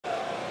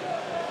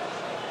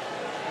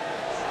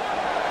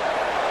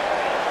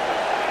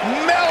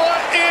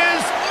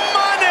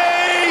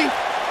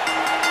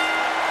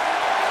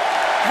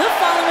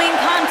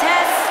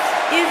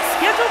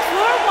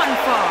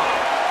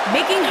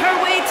Making her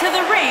way to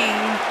the ring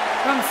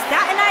from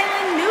Staten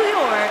Island, New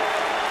York,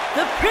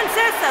 the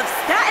Princess of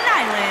Staten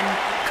Island,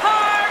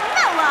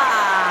 Carmella.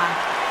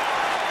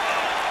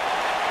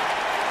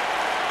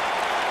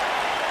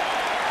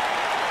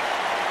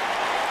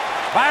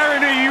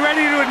 Byron, are you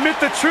ready to admit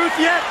the truth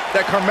yet?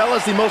 That Carmella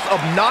is the most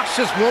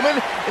obnoxious woman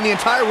in the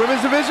entire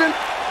women's division?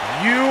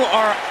 You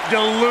are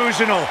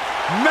delusional.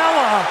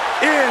 Mella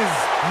is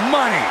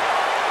money.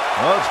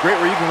 Well, it's great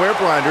where you can wear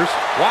blinders.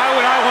 Why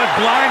would I want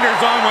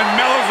blinders on when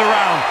Mella's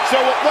around? So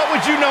what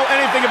would you know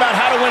anything about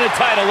how to win a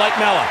title like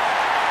Mella?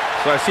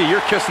 So I see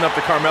you're kissing up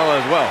to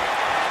Carmella as well.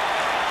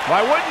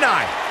 Why wouldn't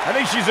I? I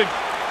think she's an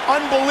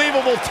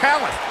unbelievable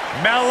talent.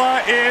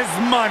 Mella is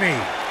money.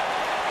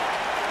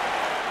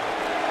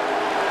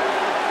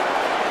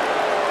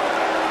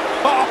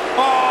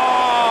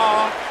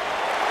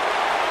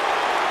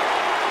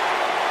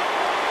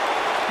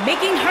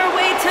 Making her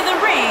way to the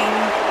ring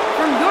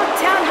from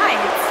Yorktown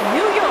Heights,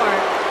 New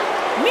York,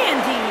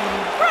 Mandy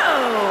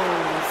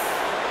Rose.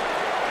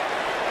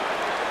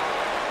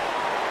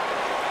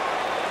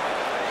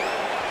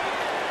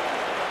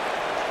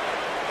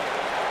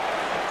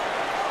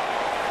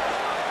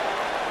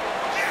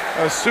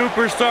 A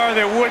superstar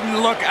that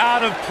wouldn't look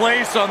out of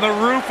place on the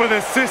roof of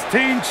the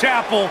Sistine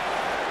Chapel.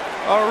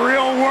 A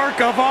real work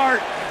of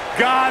art,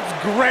 God's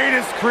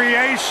greatest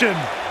creation.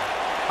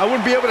 I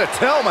wouldn't be able to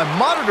tell. My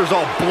monitor's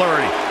all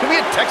blurry. Can we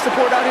get tech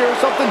support out here or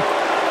something?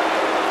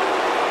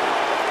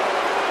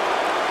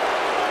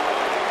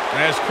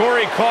 As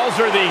Corey calls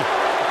her the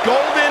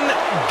Golden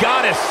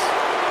Goddess.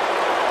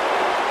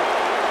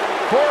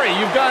 Corey,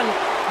 you've gone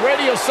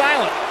radio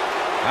silent.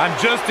 I'm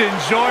just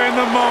enjoying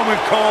the moment,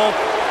 Cole.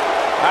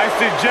 I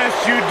suggest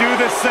you do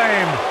the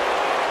same.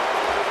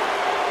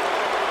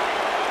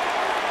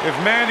 If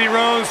Mandy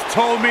Rose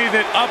told me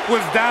that up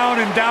was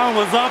down and down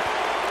was up,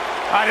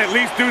 I'd at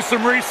least do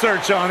some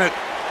research on it.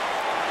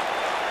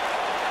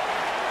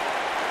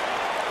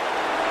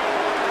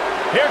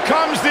 Here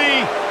comes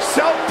the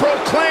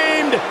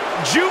self-proclaimed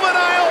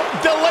juvenile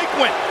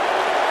delinquent.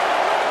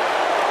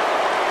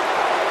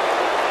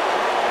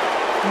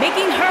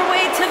 Making her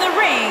way to the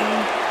ring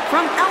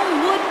from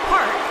Elmwood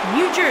Park,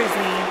 New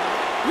Jersey,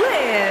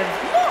 Liv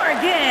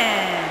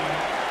Morgan.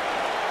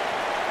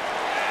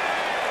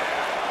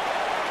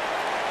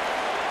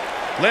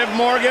 Liv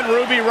Morgan,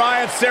 Ruby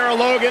Riott, Sarah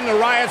Logan, the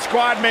Riott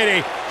Squad made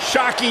a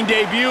shocking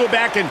debut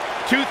back in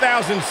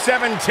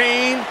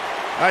 2017,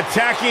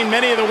 attacking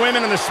many of the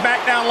women in the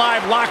SmackDown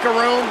Live locker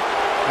room,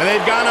 and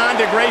they've gone on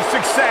to great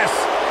success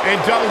in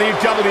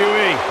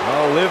WWE.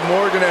 Oh, Liv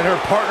Morgan and her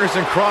partners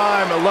in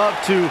crime love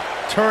to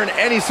turn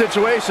any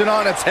situation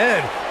on its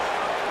head.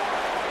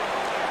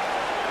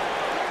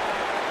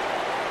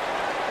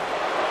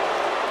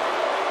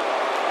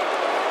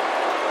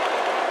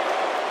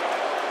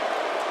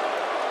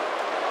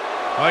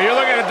 Oh, you're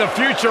looking at the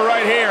future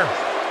right here.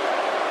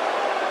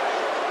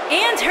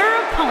 And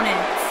her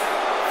opponents.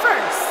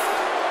 First,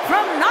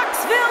 from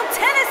Knoxville,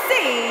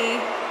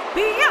 Tennessee,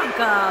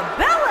 Bianca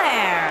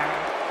BelAir.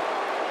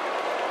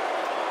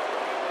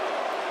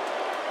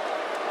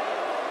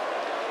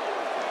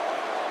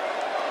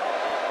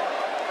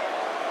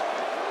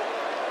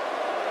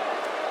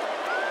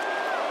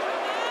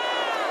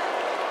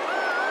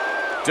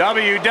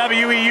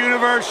 WWE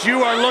Universe,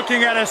 you are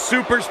looking at a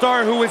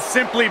superstar who is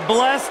simply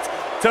blessed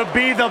to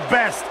be the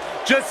best,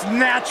 just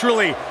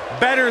naturally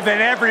better than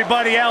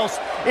everybody else,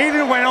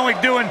 even when only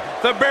doing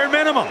the bare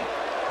minimum.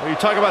 When you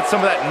talk about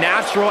some of that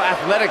natural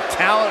athletic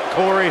talent,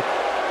 Corey,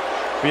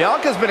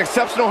 Bianca's been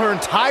exceptional her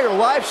entire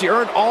life. She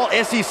earned all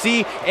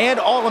SEC and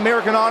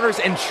All-American honors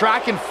in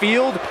track and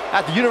field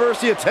at the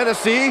University of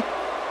Tennessee.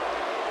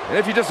 And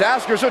if you just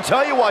ask her, she'll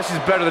tell you why she's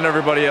better than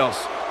everybody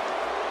else.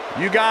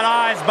 You got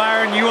eyes,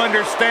 Byron, you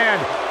understand.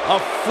 A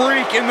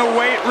freak in the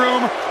weight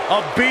room,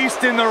 a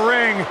beast in the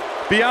ring.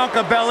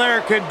 Bianca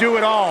BelAir can do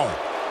it all.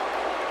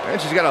 And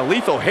she's got a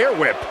lethal hair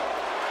whip.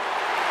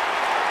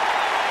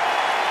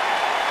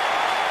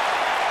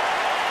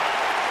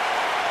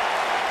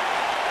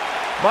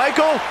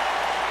 Michael,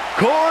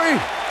 Corey,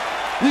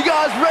 you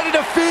guys ready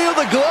to feel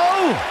the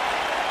glow?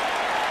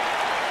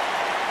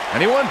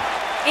 Anyone?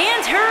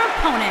 And her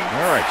opponent.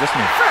 All right, just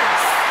me.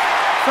 First,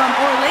 from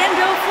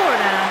Orlando,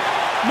 Florida,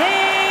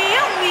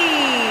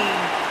 Naomi.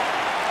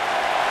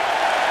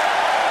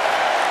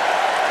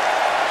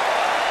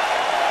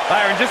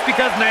 Byron, just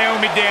because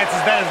Naomi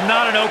dances, that is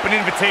not an open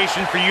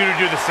invitation for you to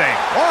do the same.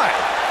 Why?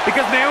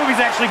 Because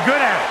Naomi's actually good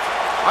at it.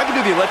 I can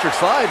do the electric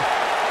slide.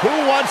 Who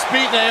once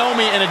beat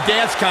Naomi in a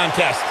dance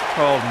contest?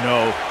 Oh,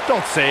 no.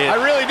 Don't say it. I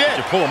really did.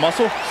 Did you pull a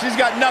muscle? She's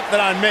got nothing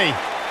on me.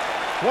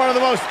 One of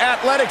the most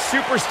athletic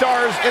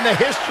superstars in the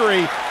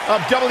history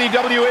of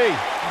WWE.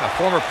 A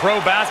former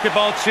pro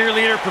basketball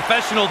cheerleader,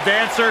 professional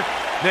dancer,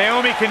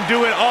 Naomi can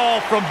do it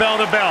all from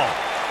bell to bell.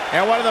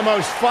 And one of the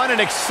most fun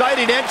and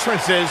exciting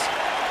entrances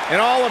in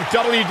all of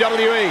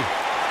WWE.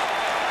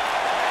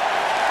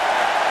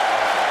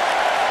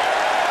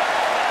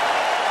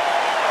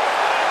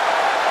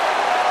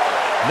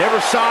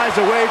 Never shies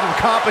away from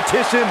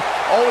competition,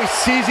 always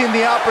seizing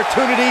the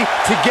opportunity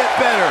to get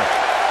better.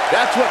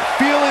 That's what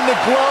feeling the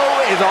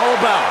glow is all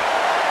about.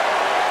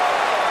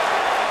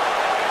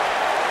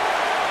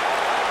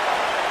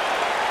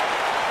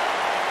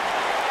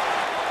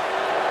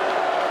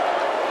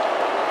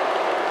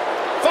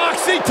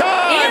 Foxy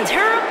time! And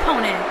her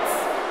opponents.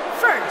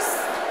 First,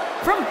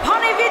 from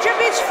Ponte Vedra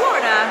Beach,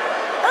 Florida,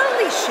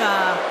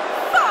 Alicia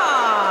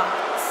Fox.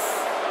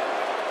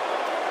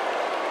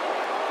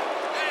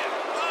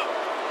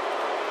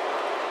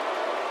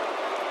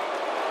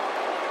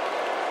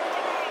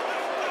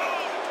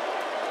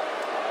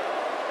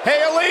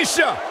 Hey,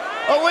 Alicia!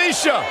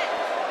 Alicia!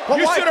 Well,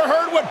 you why- should have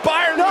heard what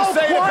Byron was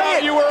saying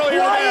about you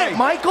earlier today.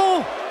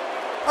 Michael!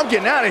 I'm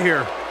getting out of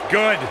here.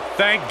 Good,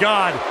 thank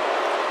God.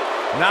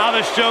 Now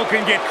the show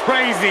can get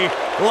crazy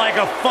like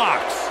a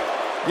fox.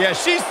 Yeah,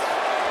 she's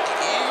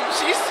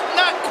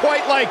not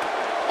quite like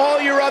all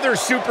your other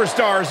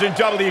superstars in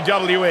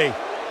WWE.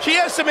 She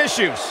has some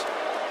issues.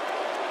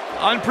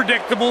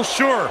 Unpredictable,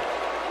 sure.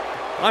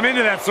 I'm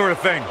into that sort of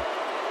thing.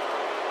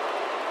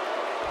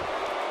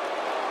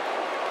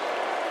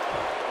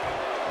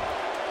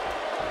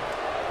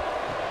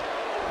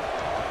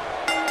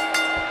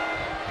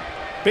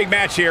 Big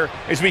match here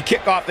as we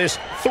kick off this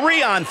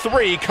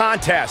 3-on-3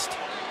 contest.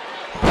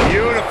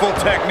 Beautiful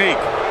technique.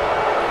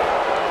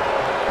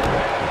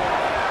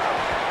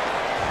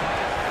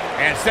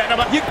 And setting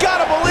up. You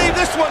gotta believe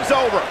this one's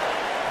over.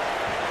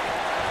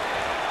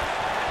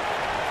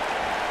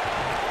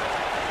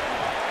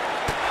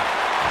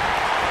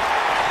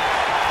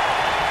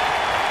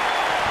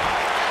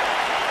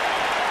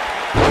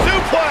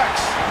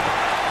 Suplex.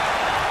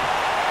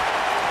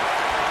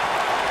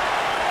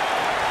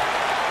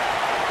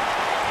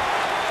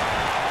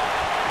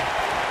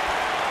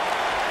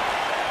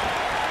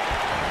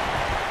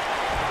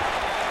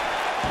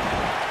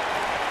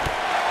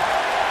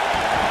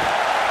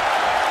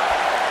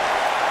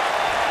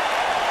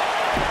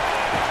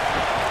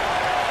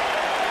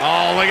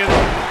 Oh, look at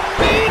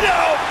Vito!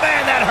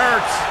 Man, that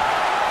hurts.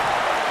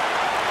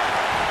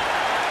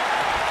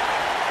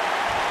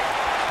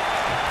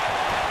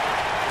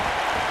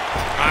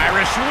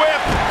 Irish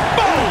whip.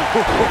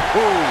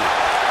 Boom!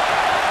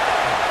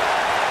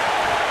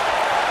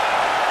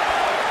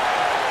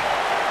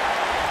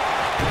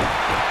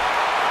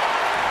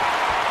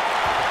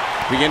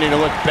 Beginning to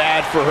look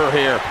bad for her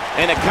here.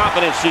 And the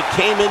confidence she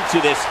came into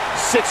this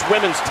 6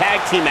 women's tag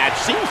team match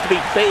seems to be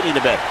fading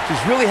a bit. She's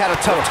really had a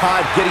tough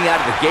time getting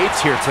out of the gates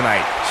here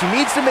tonight. She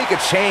needs to make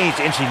a change,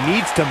 and she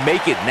needs to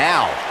make it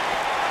now.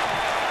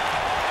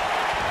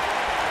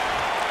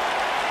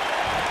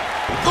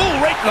 Ooh,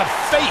 right in the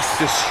face.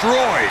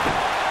 Destroyed.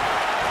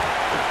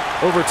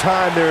 Over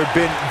time, there have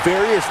been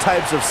various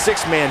types of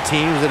 6-man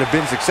teams that have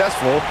been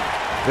successful.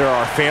 There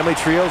are family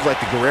trios like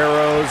the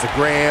Guerreros, the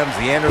Grahams,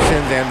 the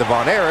Andersons, and the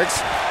Von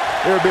Erichs.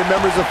 There have been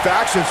members of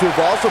factions who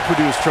have also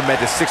produced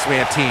tremendous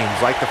 6-man teams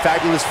like the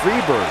Fabulous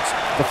Freebirds,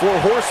 the Four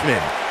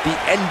Horsemen, the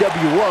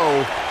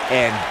NWO,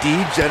 and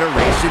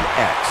D-Generation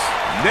X.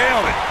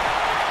 Nailed it.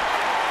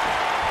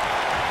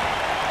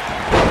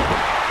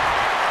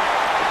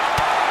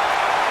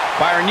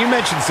 Byron, you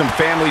mentioned some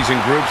families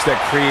and groups that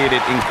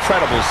created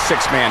incredible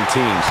 6-man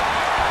teams.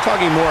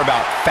 Talking more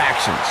about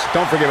factions,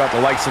 don't forget about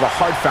the likes of the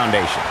Hart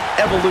Foundation,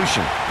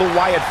 Evolution, the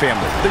Wyatt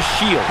family, the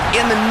Shield,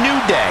 and the New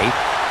Day.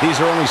 These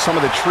are only some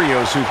of the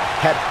trios who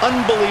had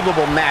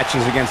unbelievable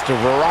matches against a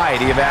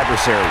variety of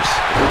adversaries.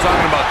 If we're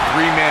talking about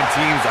 3-man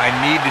teams, I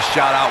need to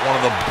shout out one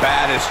of the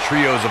baddest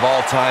trios of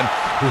all time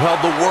who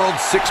held the World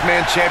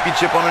 6-Man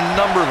Championship on a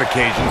number of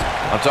occasions.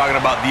 I'm talking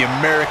about the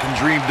American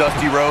Dream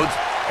Dusty Rhodes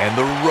and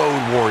the Road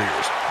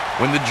Warriors.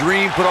 When the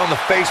Dream put on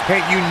the face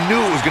paint, you knew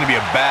it was going to be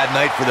a bad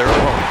night for their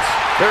opponents.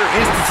 There are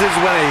instances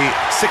when a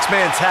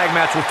 6-man tag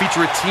match will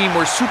feature a team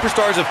where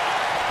superstars have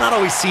not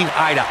always seen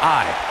eye to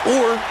eye,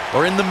 or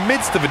are in the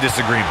midst of a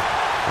disagreement.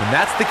 When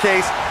that's the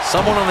case,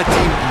 someone on the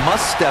team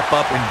must step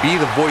up and be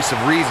the voice of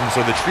reason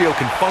so the trio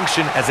can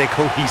function as a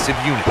cohesive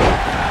unit.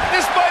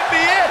 This might be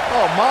it.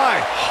 Oh my,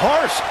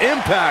 harsh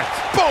impact.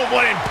 Boom,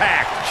 what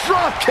impact.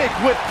 Drop kick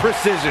with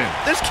precision.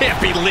 This can't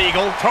be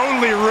legal.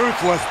 Totally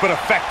ruthless, but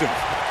effective.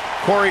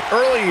 Corey,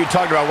 earlier you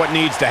talked about what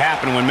needs to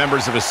happen when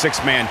members of a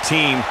 6-man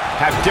team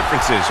have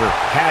differences or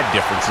had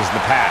differences in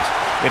the past.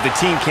 If the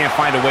team can't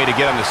find a way to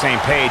get on the same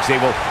page, they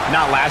will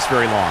not last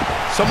very long.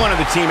 Someone on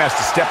the team has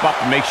to step up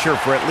and make sure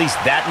for at least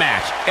that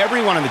match,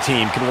 everyone on the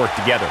team can work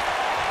together.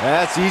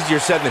 That's easier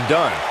said than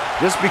done.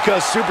 Just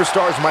because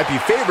superstars might be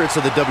favorites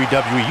of the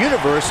WWE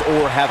Universe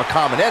or have a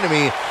common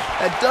enemy,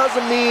 that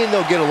doesn't mean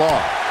they'll get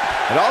along.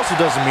 It also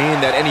doesn't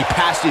mean that any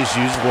past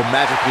issues will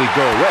magically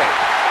go away.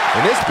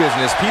 In this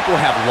business, people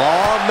have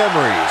long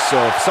memories, so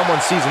if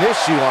someone sees an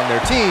issue on their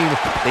team,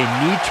 they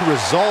need to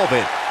resolve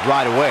it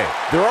right away.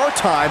 There are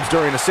times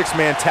during a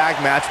 6-man tag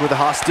match where the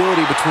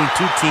hostility between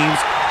 2 teams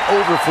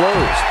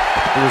overflows.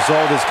 The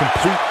result is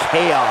complete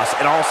chaos,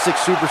 and all 6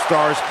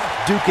 superstars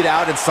duke it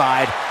out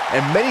inside,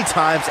 and many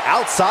times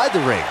outside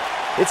the ring.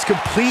 It's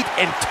complete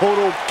and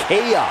total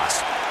chaos.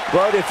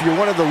 But if you're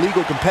one of the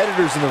legal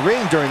competitors in the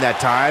ring during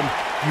that time,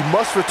 you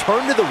must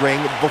return to the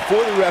ring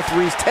before the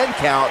referee's 10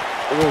 count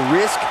or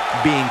risk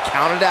being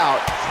counted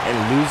out and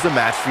lose the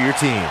match for your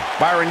team.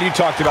 Byron, you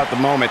talked about the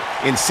moment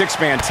in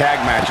six-man tag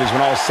matches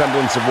when all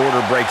semblance of order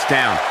breaks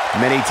down.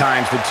 Many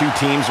times the two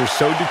teams are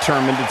so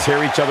determined to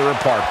tear each other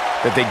apart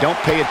that they don't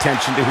pay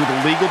attention to who the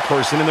legal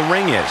person in the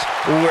ring is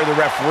or where the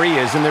referee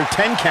is in their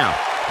 10 count.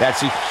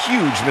 That's a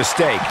huge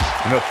mistake.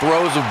 In the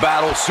throes of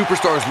battle,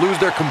 superstars lose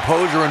their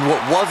composure, and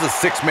what was a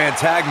six-man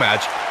tag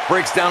match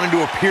breaks down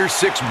into a Pier 6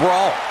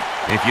 brawl.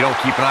 And if you don't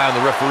keep an eye on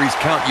the referee's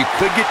count, you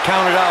could get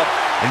counted out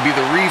and be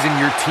the reason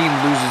your team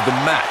loses the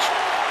match.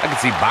 I can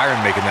see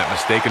Byron making that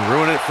mistake and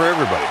ruining it for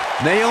everybody.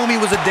 Naomi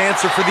was a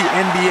dancer for the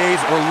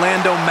NBA's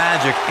Orlando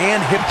Magic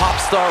and hip-hop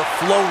star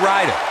Flo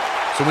Rida.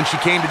 So when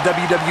she came to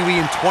WWE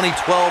in 2012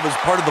 as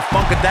part of the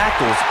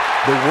Funkadactyls,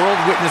 the world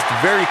witnessed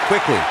very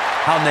quickly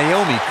how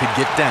Naomi could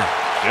get down.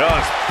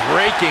 Just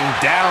breaking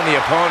down the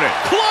opponent.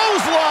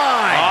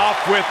 Clothesline! Off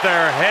with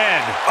their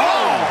head.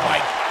 Oh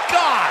my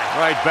God!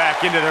 Right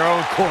back into their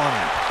own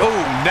corner. Oh,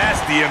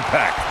 nasty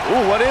impact.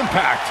 Ooh, what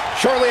impact.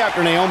 Shortly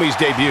after Naomi's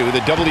debut, the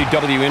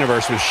WWE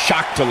Universe was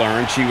shocked to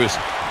learn she was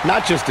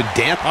not just a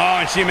dancer. Oh,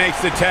 and she makes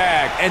the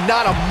tag. And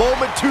not a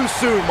moment too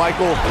soon,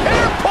 Michael.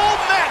 Hair pull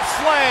mat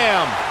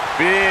slam!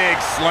 Big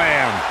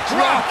slam.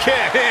 Drop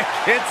kick.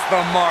 Hits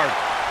the mark.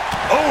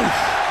 Oh,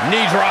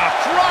 knee drop.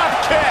 Drop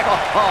kick!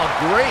 Oh,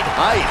 great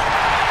height.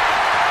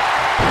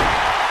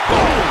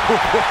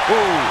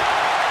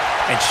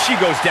 And she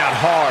goes down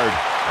hard.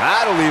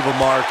 That'll leave a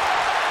mark.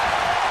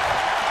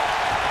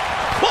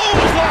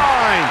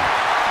 Clothesline!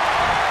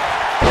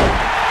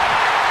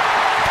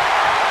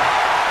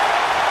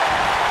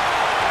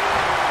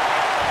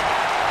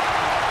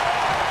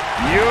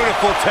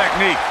 Beautiful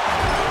technique.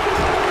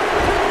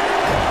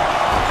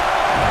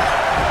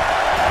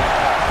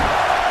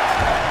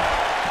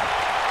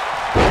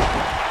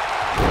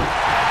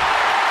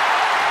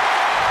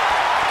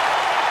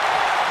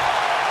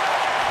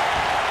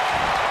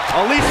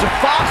 Alicia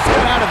Fox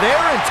got out of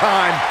there in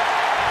time.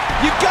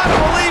 You gotta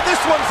believe this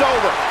one's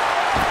over.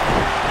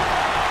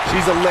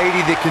 She's a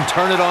lady that can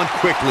turn it on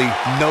quickly,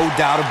 no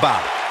doubt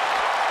about it.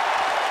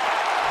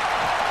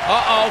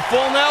 Uh-oh,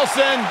 full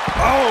Nelson.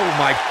 Oh,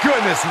 my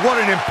goodness, what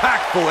an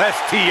impactful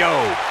STO.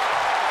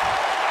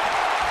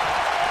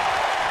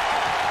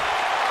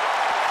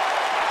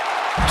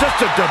 Just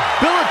a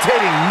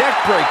debilitating neck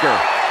breaker.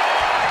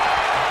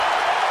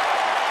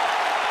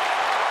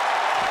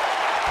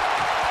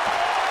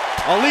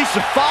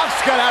 Alicia Fox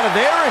got out of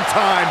there in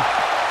time.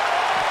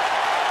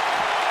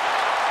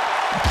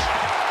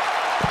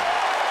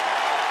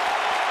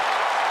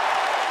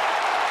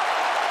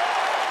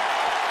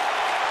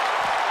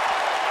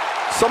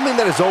 Something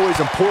that is always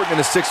important in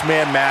a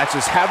six-man match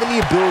is having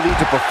the ability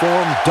to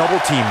perform double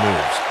team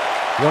moves.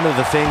 One of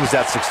the things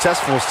that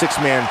successful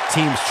six-man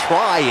teams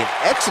try and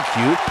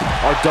execute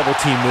are double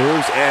team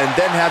moves and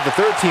then have the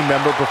third team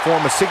member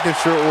perform a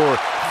signature or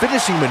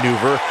finishing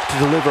maneuver to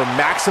deliver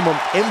maximum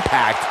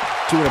impact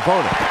to an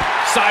opponent.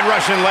 Side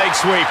Russian leg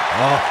sweep.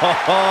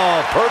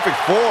 Oh, perfect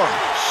form.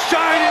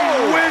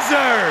 Shining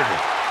Wizard.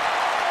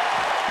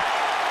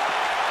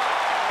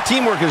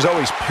 Teamwork is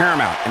always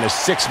paramount in a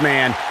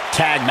six-man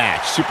tag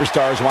match.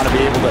 Superstars want to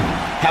be able to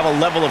have a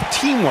level of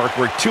teamwork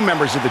where two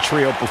members of the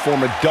trio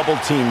perform a double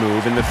team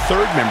move and the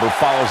third member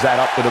follows that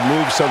up with a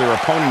move so their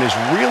opponent is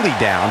really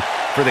down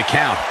for the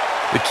count.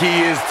 The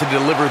key is to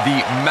deliver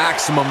the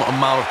maximum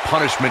amount of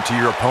punishment to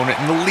your opponent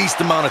in the least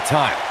amount of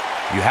time.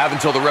 You have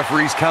until the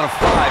referee's count of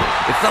 5.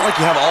 It's not like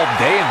you have all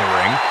day in the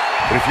ring,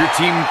 but if your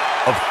team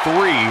of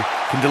 3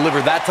 can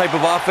deliver that type of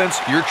offense,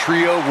 your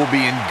trio will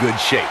be in good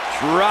shape.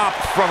 Drop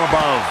from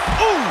above.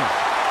 Ooh!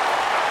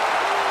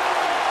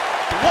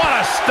 What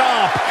a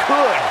stomp!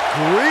 Good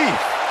grief!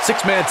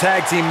 Six-man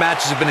tag team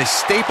matches have been a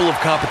staple of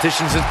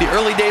competition since the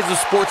early days of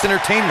sports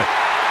entertainment.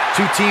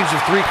 Two teams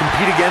of 3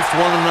 compete against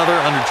one another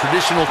under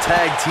traditional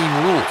tag team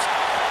rules.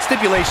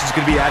 Stipulations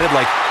can be added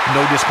like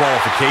no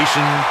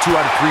disqualification, 2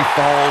 out of 3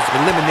 falls,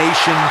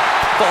 elimination,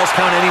 falls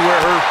count anywhere,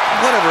 or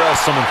whatever else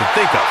someone could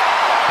think of.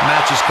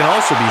 Matches can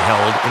also be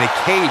held in a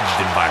caged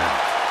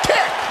environment.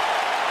 Kick!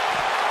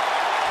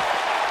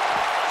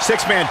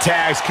 Six-man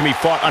tags can be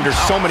fought under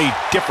so many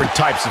different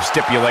types of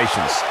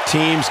stipulations.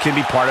 Teams can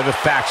be part of a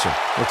faction,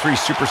 where 3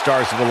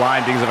 superstars have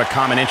aligned because of a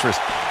common interest.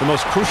 The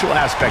most crucial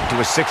aspect to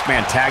a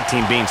six-man tag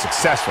team being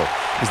successful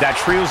is that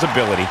trio's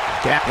ability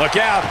to... Look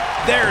out!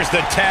 There's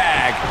the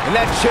tag! And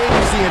that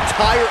changes the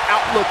entire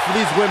outlook for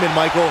these women,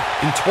 Michael.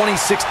 In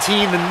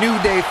 2016, the New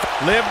Day...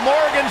 Liv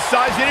Morgan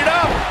sizing it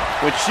up.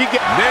 Would she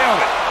get... Nailed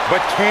it.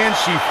 But can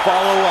she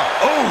follow up?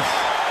 Oof!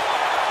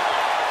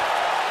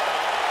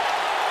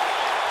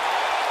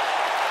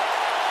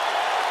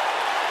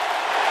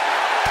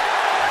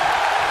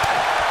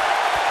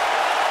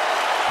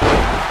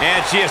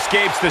 And she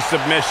escapes the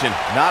submission.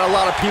 Not a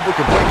lot of people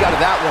can break out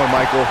of that one,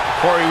 Michael.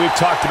 Corey, we've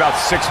talked about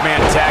six-man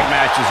tag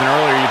matches, and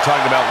earlier you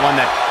talked about one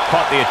that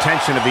caught the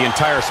attention of the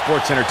entire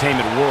sports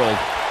entertainment world.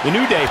 The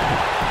New Day.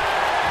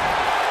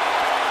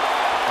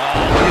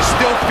 You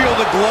still feel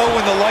the glow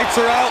when the lights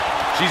are out?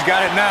 She's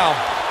got it now.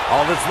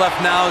 All that's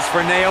left now is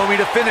for Naomi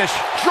to finish.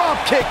 Drop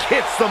kick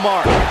hits the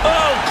mark.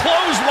 Oh,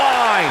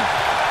 clothesline.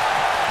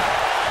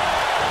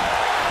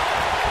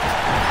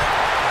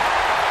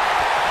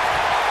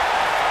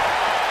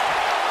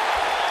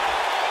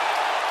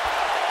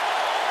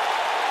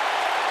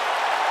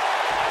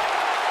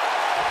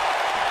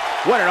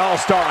 What an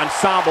all-star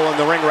ensemble in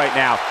the ring right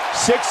now.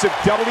 6 of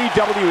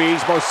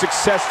WWE's most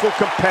successful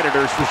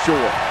competitors for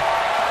sure.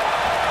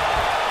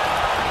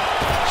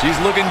 She's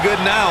looking good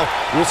now.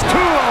 Will 201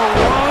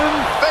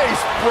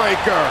 face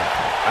breaker.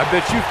 I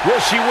bet you.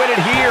 Will she win it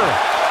here?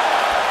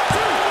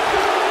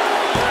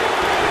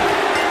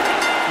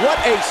 What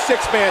a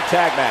 6-man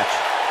tag match.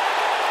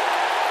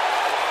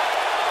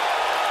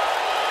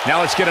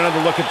 Now let's get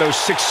another look at those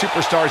 6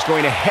 superstars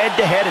going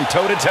head-to-head and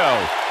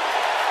toe-to-toe.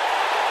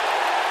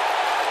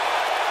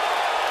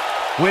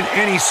 When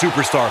any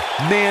superstar,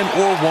 man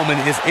or woman,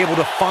 is able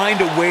to find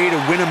a way to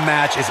win a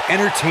match as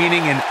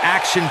entertaining and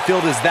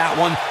action-filled as that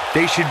one,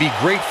 they should be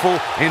grateful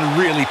and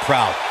really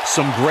proud.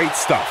 Some great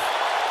stuff.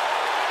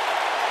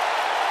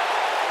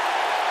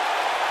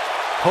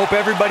 Hope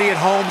everybody at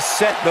home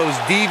set those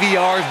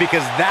DVRs,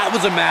 because that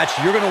was a match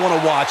you're going to want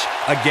to watch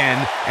again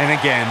and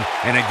again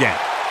and again.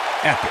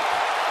 Epic.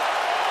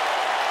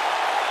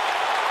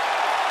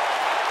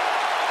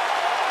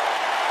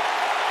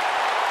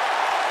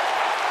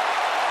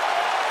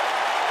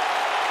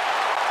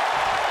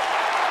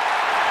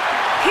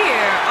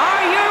 Here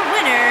are your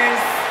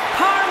winners,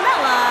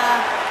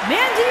 Carmella,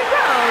 Mandy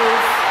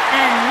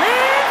and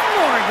Liv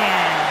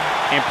Morgan.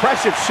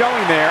 Impressive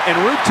showing there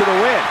en route to the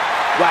win.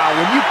 Wow,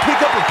 when you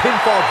pick up a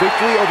pinfall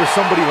victory over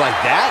somebody like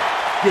that,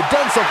 you've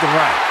done something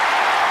right.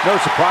 No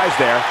surprise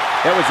there.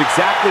 That was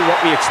exactly what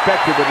we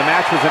expected when the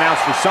match was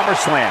announced for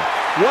SummerSlam.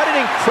 What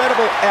an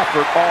incredible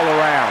effort all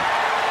around.